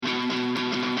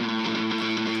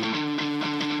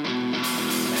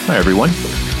Hi, everyone.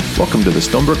 Welcome to the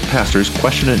Stonebrook Pastors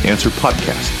Question and Answer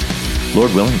Podcast.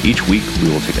 Lord willing, each week we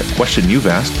will take a question you've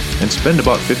asked and spend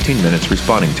about 15 minutes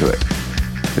responding to it.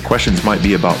 The questions might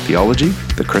be about theology,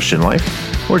 the Christian life,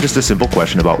 or just a simple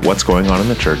question about what's going on in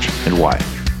the church and why.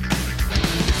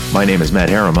 My name is Matt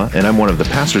Harima, and I'm one of the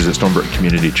pastors at Stonebrook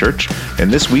Community Church, and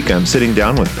this week I'm sitting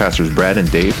down with Pastors Brad and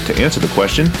Dave to answer the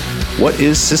question, what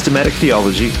is systematic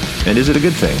theology, and is it a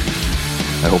good thing?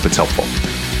 I hope it's helpful.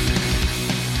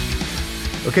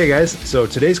 Okay, guys, so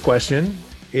today's question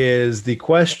is the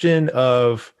question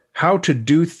of how to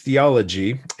do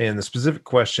theology, and the specific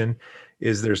question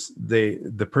is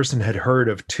the person had heard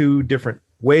of two different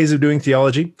ways of doing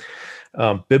theology,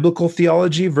 biblical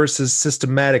theology versus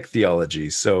systematic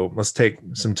theology. So let's take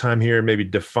some time here and maybe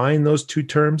define those two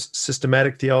terms,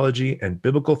 systematic theology and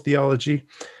biblical theology.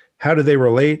 How do they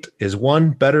relate? Is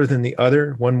one better than the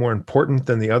other? One more important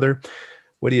than the other?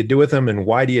 What do you do with them and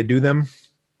why do you do them?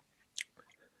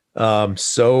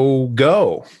 So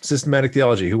go. Systematic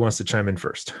theology. Who wants to chime in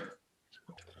first?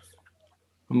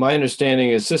 My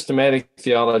understanding is systematic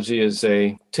theology is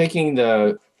taking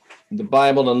the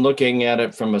Bible and looking at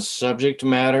it from a subject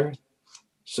matter.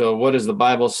 So what does the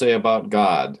Bible say about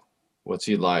God? What's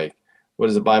he like? What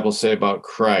does the Bible say about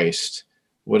Christ?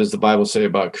 What does the Bible say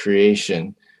about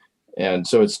creation? And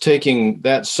so it's taking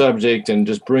that subject and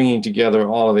just bringing together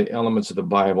all of the elements of the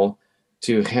Bible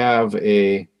to have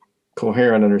a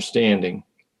coherent understanding.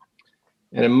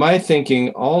 And in my thinking,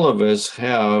 all of us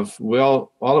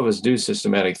do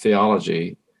systematic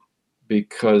theology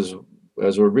because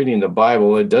as we're reading the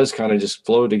Bible, it does kind of just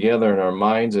flow together in our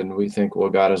minds and we think, well,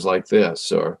 God is like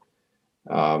this, or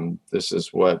this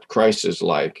is what Christ is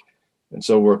like. And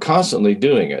so we're constantly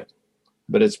doing it,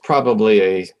 but it's probably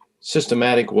a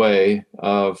systematic way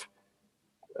of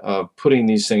putting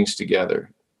these things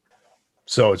together.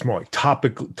 So it's more like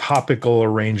topical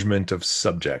arrangement of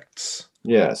subjects.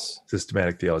 Yes.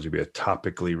 Systematic theology would be a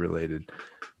topically related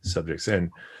subjects.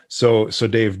 And so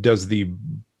Dave, does the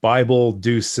Bible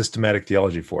do systematic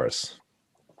theology for us?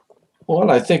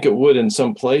 Well, I think it would in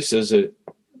some places.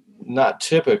 Not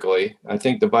typically. I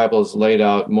think the Bible is laid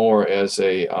out more as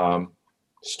a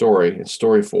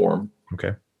story form.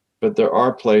 Okay. But there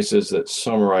are places that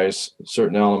summarize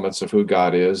certain elements of who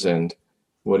God is and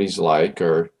what he's like,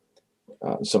 or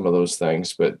some of those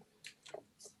things. But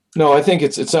no, I think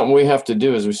it's something we have to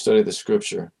do as we study the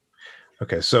Scripture.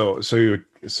 Okay, so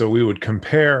we would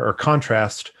compare or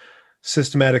contrast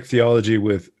systematic theology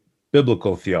with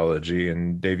biblical theology.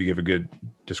 And Dave, you gave a good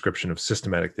description of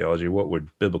systematic theology. What would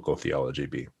biblical theology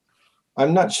be?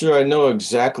 I'm not sure I know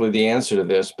exactly the answer to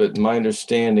this, but my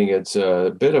understanding, it's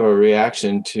a bit of a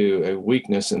reaction to a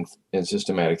weakness in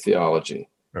systematic theology.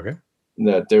 Okay.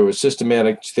 That there was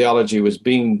systematic theology was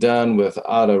being done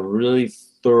without a really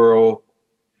thorough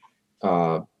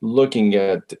looking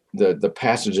at the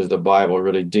passages of the Bible,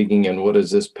 really digging in what does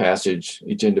this passage,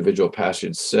 each individual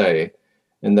passage say.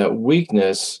 And that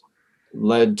weakness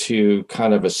led to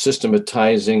kind of a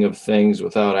systematizing of things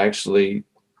without actually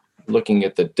looking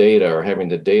at the data or having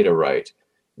the data right.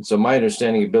 And so my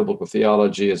understanding of biblical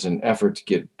theology is an effort to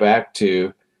get back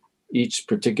to each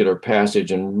particular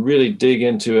passage and really dig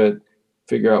into it,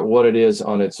 figure out what it is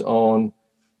on its own,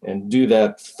 and do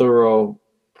that thorough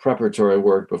preparatory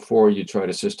work before you try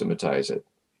to systematize it.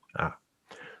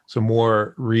 So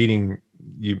more reading,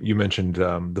 you mentioned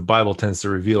the Bible tends to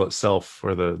reveal itself,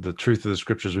 or the truth of the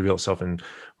Scriptures reveal itself in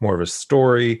more of a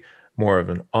story, more of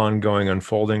an ongoing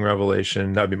unfolding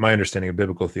revelation. That would be my understanding of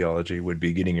biblical theology, would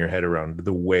be getting your head around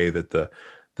the way that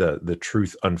the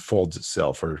truth unfolds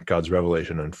itself, or God's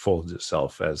revelation unfolds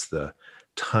itself as the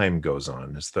time goes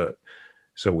on.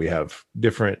 So we have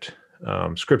different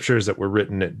scriptures that were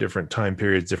written at different time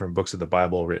periods, different books of the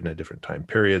Bible written at different time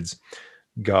periods.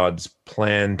 God's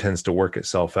plan tends to work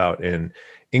itself out in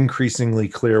increasingly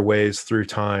clear ways through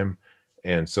time.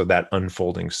 And so that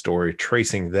unfolding story,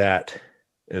 tracing that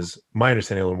is my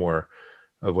understanding a little more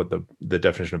of what the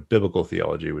definition of biblical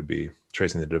theology would be,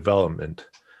 tracing the development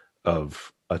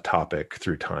of a topic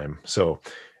through time. So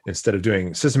instead of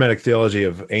doing systematic theology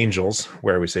of angels,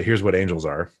 where we say, here's what angels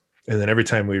are, and then every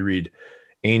time we read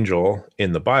angel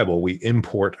in the Bible, we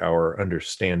import our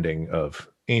understanding of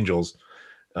angels.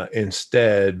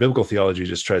 Instead, biblical theology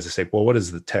just tries to say, well, what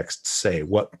does the text say?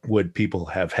 What would people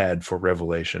have had for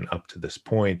revelation up to this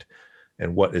point?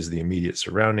 And what is the immediate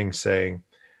surrounding saying?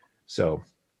 So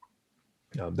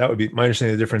that would be my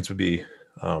understanding. The difference would be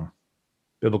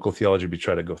biblical theology would be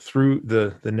try to go through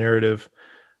the narrative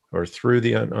or through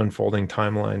the unfolding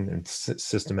timeline, and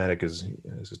systematic is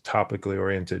topically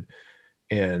oriented.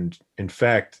 And in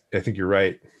fact, I think you're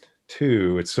right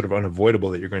too, it's sort of unavoidable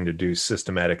that you're going to do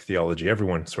systematic theology.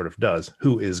 Everyone sort of does.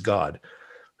 Who is God?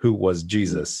 Who was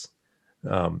Jesus?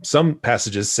 Some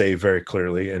passages say very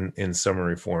clearly in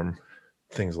summary form,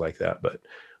 things like that, but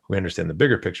we understand the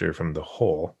bigger picture from the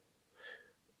whole.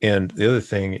 And the other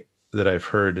thing that I've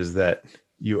heard is that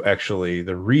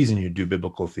the reason you do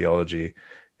biblical theology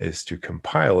is to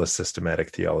compile a systematic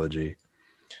theology.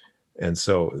 And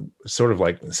so sort of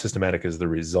like systematic is the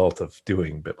result of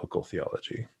doing biblical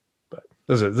theology. But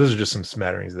those are just some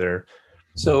smatterings there.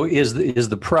 So is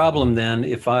the problem then,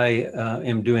 if I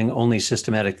am doing only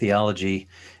systematic theology,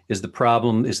 is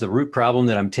the root problem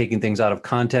that I'm taking things out of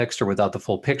context or without the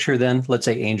full picture then? Let's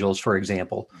say angels, for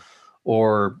example,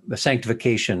 or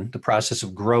sanctification, the process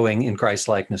of growing in Christ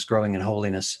likeness, growing in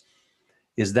holiness.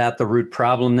 Is that the root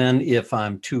problem then? If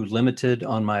I'm too limited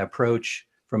on my approach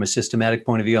from a systematic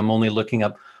point of view, I'm only looking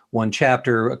up one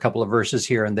chapter, a couple of verses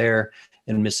here and there,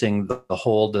 and missing the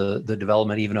whole, the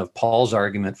development even of Paul's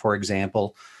argument, for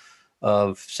example,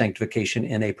 of sanctification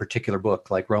in a particular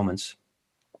book like Romans.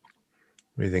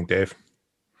 What do you think, Dave?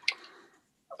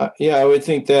 Yeah, I would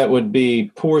think that would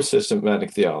be poor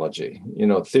systematic theology.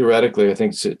 Theoretically, I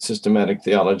think systematic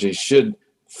theology should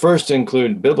first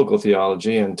include biblical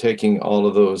theology and taking all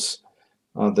of those,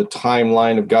 the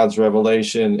timeline of God's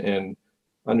revelation and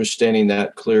understanding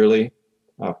that clearly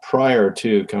prior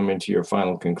to coming to your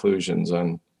final conclusions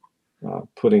on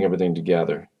putting everything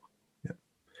together. Yeah.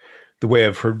 The way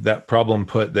I've heard that problem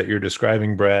put that you're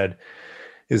describing, Brad,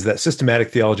 is that systematic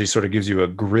theology sort of gives you a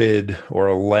grid or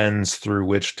a lens through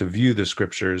which to view the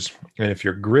scriptures. And if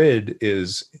your grid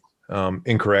is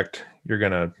incorrect, you're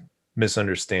going to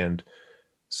misunderstand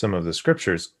some of the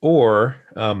scriptures. Or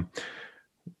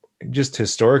just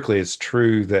historically, it's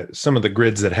true that some of the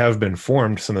grids that have been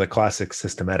formed, some of the classic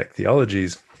systematic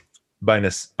theologies, by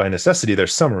necessity, they're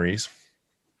summaries.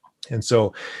 And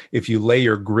so if you lay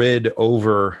your grid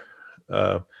over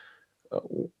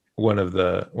one of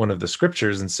the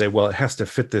scriptures and say, well, it has to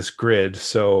fit this grid.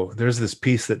 So there's this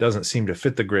piece that doesn't seem to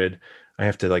fit the grid. I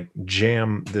have to like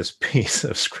jam this piece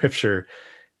of scripture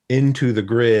into the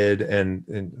grid. And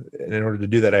in order to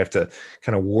do that, I have to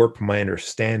kind of warp my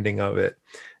understanding of it.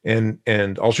 And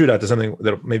I'll shoot out to something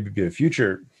that'll maybe be a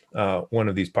future one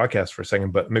of these podcasts for a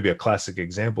second, but maybe a classic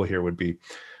example here would be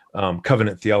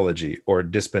covenant theology or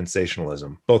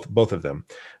dispensationalism. Both of them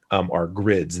are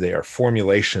grids. They are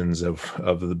formulations of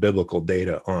the biblical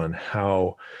data on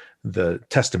how the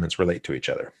testaments relate to each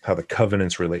other, how the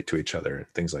covenants relate to each other, and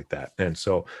things like that. And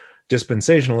so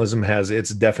dispensationalism has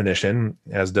its definition,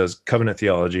 as does covenant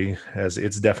theology, has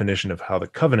its definition of how the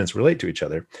covenants relate to each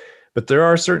other. But there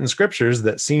are certain scriptures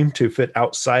that seem to fit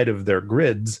outside of their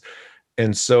grids.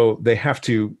 And so they have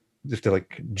to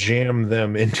like jam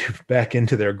them back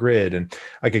into their grid. And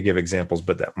I could give examples,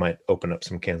 but that might open up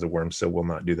some cans of worms. So we'll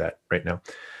not do that right now.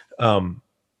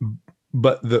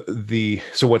 But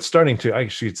so what's starting to, I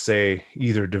should say,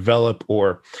 either develop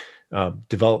or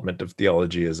development of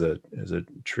theology is a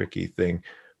tricky thing.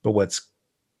 But what's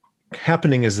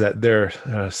happening is that there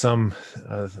are some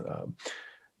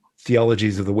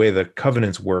theologies of the way the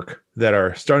covenants work that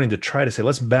are starting to try to say,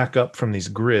 let's back up from these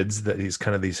grids,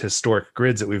 these historic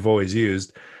grids that we've always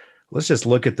used. Let's just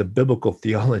look at the biblical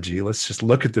theology. Let's just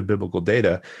look at the biblical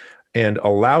data and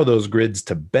allow those grids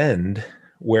to bend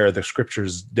where the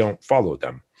scriptures don't follow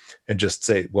them, and just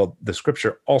say, well, the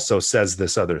scripture also says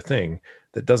this other thing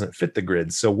that doesn't fit the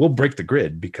grid. So we'll break the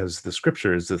grid because the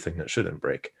scripture is the thing that shouldn't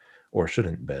break or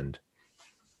shouldn't bend.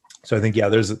 So I think, yeah,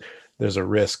 there's a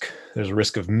risk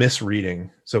of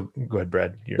misreading. So go ahead,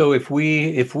 Brad. So if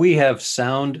we have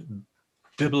sound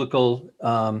biblical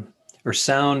or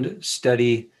sound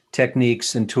study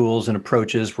techniques and tools and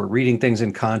approaches, we're reading things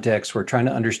in context, we're trying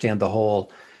to understand the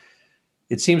whole,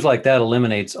 it seems like that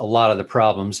eliminates a lot of the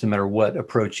problems, no matter what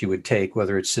approach you would take,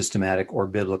 whether it's systematic or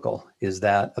biblical. Is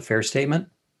that a fair statement?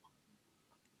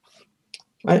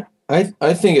 I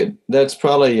think that's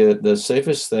probably the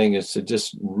safest thing is to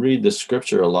just read the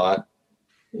scripture a lot.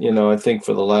 I think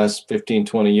for the last 15,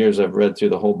 20 years, I've read through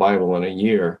the whole Bible in a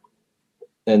year.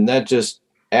 And that just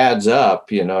adds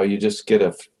up, you just get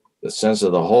a sense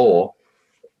of the whole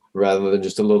rather than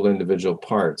just a little individual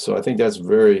part. So I think that's a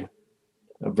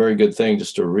very good thing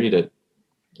just to read it.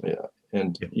 Yeah.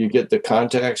 And you get the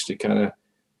context, you kind of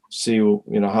see,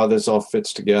 how this all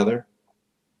fits together.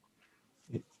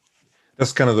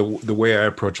 That's kind of the way I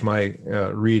approach my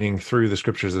reading through the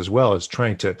scriptures as well, is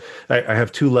trying to, I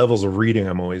have two levels of reading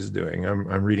I'm always doing.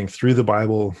 I'm reading through the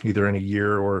Bible either in a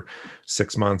year or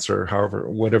 6 months or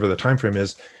whatever the time frame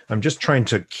is. I'm just trying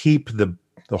to keep the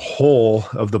whole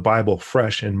of the Bible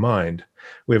fresh in mind.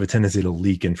 We have a tendency to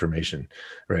leak information,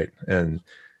 right? And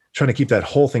trying to keep that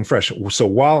whole thing fresh. So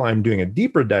while I'm doing a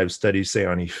deeper dive study, say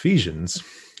on Ephesians,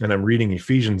 and I'm reading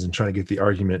Ephesians and trying to get the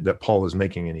argument that Paul is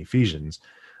making in Ephesians,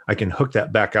 I can hook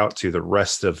that back out to the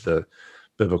rest of the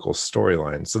biblical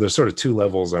storyline. So there's sort of two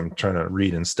levels I'm trying to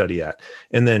read and study at.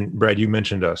 And then, Brad, you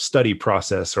mentioned a study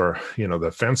process, or,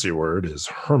 the fancy word is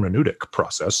hermeneutic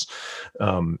process.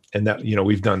 And that,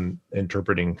 we've done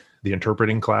interpreting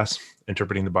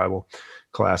the Bible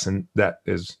class. And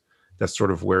that's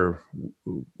sort of where,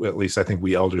 at least I think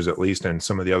we elders, at least, and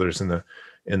some of the others in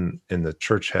the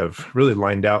church have really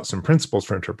lined out some principles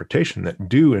for interpretation that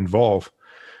do involve,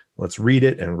 let's read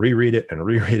it and reread it and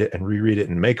reread it and reread it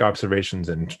and make observations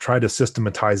and try to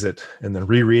systematize it, and then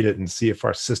reread it and see if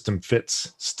our system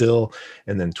fits still,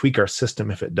 and then tweak our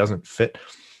system if it doesn't fit.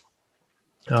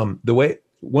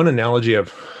 One analogy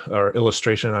or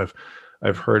illustration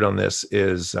I've heard on this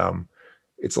is,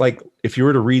 it's like if you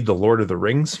were to read The Lord of the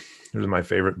Rings. This is my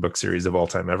favorite book series of all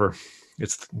time ever.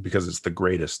 It's because it's the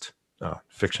greatest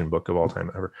fiction book of all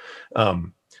time ever.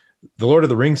 The Lord of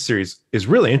the Rings series is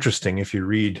really interesting. If you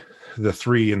read the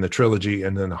three in the trilogy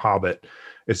and then The Hobbit,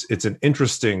 it's an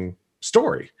interesting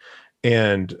story,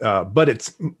 and but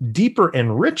it's deeper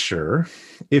and richer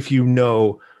if you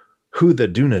know who the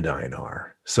Dunedain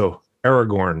are. So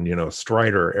Aragorn,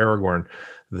 Strider, Aragorn,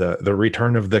 the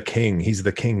return of the king. He's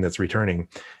the king that's returning.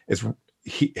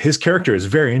 His character is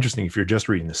very interesting if you're just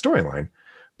reading the storyline.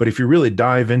 But if you really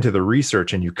dive into the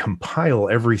research and you compile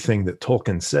everything that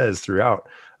Tolkien says throughout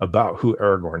about who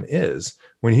Aragorn is,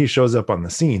 when he shows up on the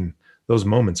scene, those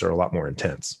moments are a lot more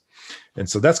intense. And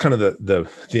so that's kind of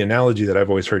the analogy that I've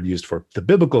always heard used for the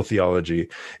biblical theology,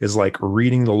 is like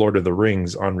reading The Lord of the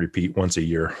Rings on repeat once a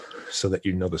year so that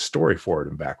you know the story forward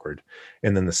and backward.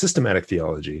 And then the systematic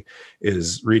theology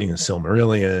is reading the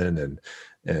Silmarillion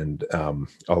and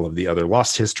all of the other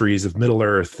lost histories of Middle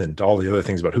Earth and all the other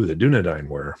things about who the Dunedain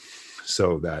were,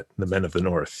 so that the men of the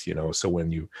North, so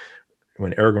when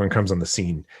Aragorn comes on the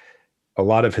scene, a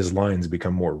lot of his lines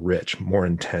become more rich, more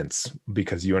intense,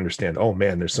 because you understand, oh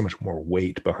man, there's so much more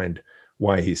weight behind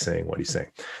why he's saying what he's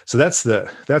saying. So that's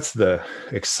the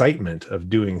excitement of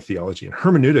doing theology. And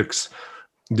hermeneutics,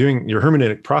 doing your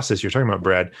hermeneutic process you're talking about,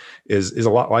 Brad, is a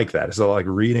lot like that. It's a lot like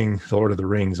reading The Lord of the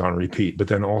Rings on repeat, but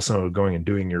then also going and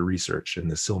doing your research in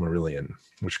the Silmarillion,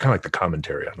 which is kind of like the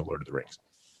commentary on The Lord of the Rings.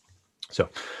 So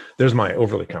there's my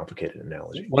overly complicated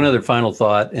analogy. One other final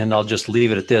thought, and I'll just leave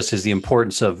it at this, is the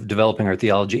importance of developing our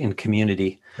theology in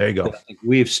community. There you go.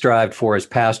 We've strived for as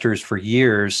pastors for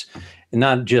years, and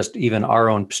not just even our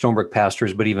own Stonebrook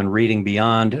pastors, but even reading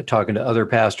beyond, talking to other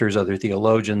pastors, other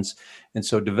theologians. And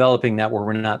so developing that where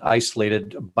we're not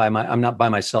isolated I'm not by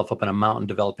myself up in a mountain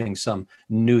developing some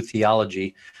new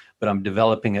theology, but I'm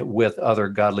developing it with other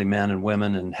godly men and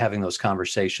women and having those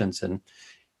conversations and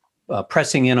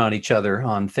pressing in on each other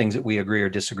on things that we agree or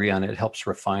disagree on. It helps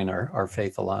refine our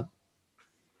faith a lot.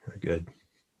 Very good.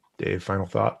 Dave, final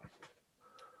thought?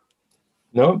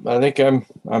 No, I think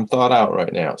I'm thought out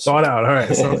right now. So. Thought out. All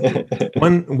right. So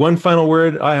one final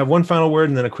word. I have one final word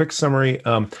and then a quick summary.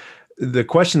 The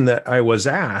question that I was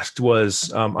asked was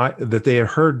that they had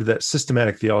heard that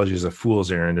systematic theology is a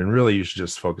fool's errand, and really you should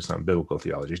just focus on biblical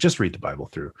theology. Just read the Bible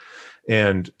through.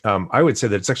 And I would say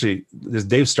that it's actually, as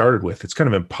Dave started with, it's kind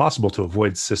of impossible to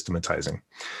avoid systematizing.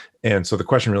 And so the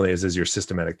question really is your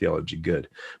systematic theology good?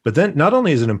 But then not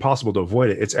only is it impossible to avoid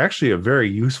it, it's actually a very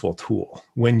useful tool.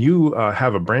 When you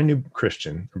have a brand new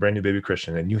baby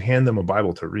Christian, and you hand them a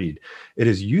Bible to read, it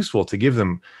is useful to give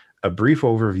them a brief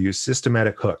overview,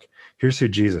 systematic hook. Here's who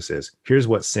Jesus is. Here's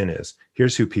what sin is.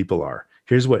 Here's who people are.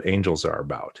 Here's what angels are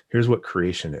about. Here's what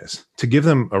creation is. To give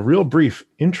them a real brief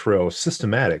intro,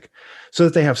 systematic, so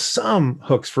that they have some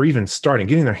hooks for even starting,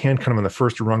 getting their hand kind of on the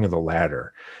first rung of the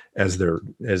ladder as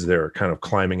they're kind of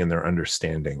climbing in their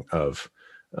understanding of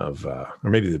or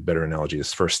maybe the better analogy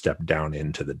is first step down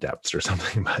into the depths or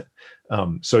something. But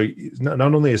so not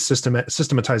only is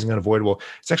systematizing unavoidable,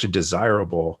 it's actually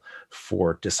desirable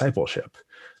for discipleship.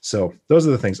 So those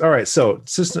are the things. All right. So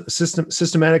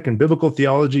systematic and biblical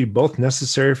theology, both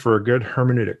necessary for a good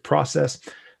hermeneutic process.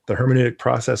 The hermeneutic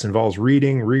process involves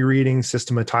reading, rereading,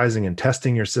 systematizing, and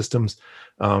testing your systems.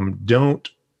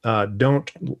 Don't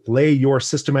lay your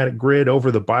systematic grid over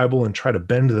the Bible and try to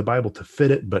bend the Bible to fit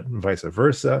it, but vice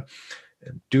versa.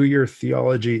 And do your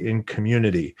theology in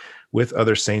community with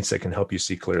other saints that can help you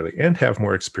see clearly and have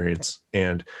more experience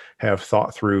and have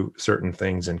thought through certain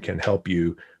things and can help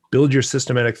you build your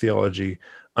systematic theology,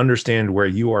 understand where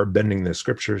you are bending the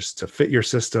scriptures to fit your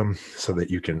system so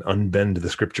that you can unbend the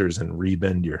scriptures and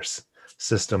rebend your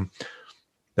system.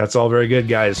 That's all very good,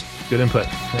 guys. Good input.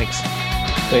 Thanks.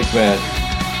 Thanks, Matt.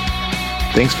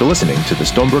 Thanks for listening to the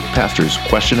Stonebrook Pastors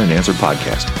Question and Answer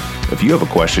Podcast. If you have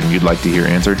a question you'd like to hear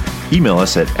answered, email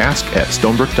us at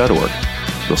ask@stonebrook.org.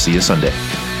 We'll see you Sunday.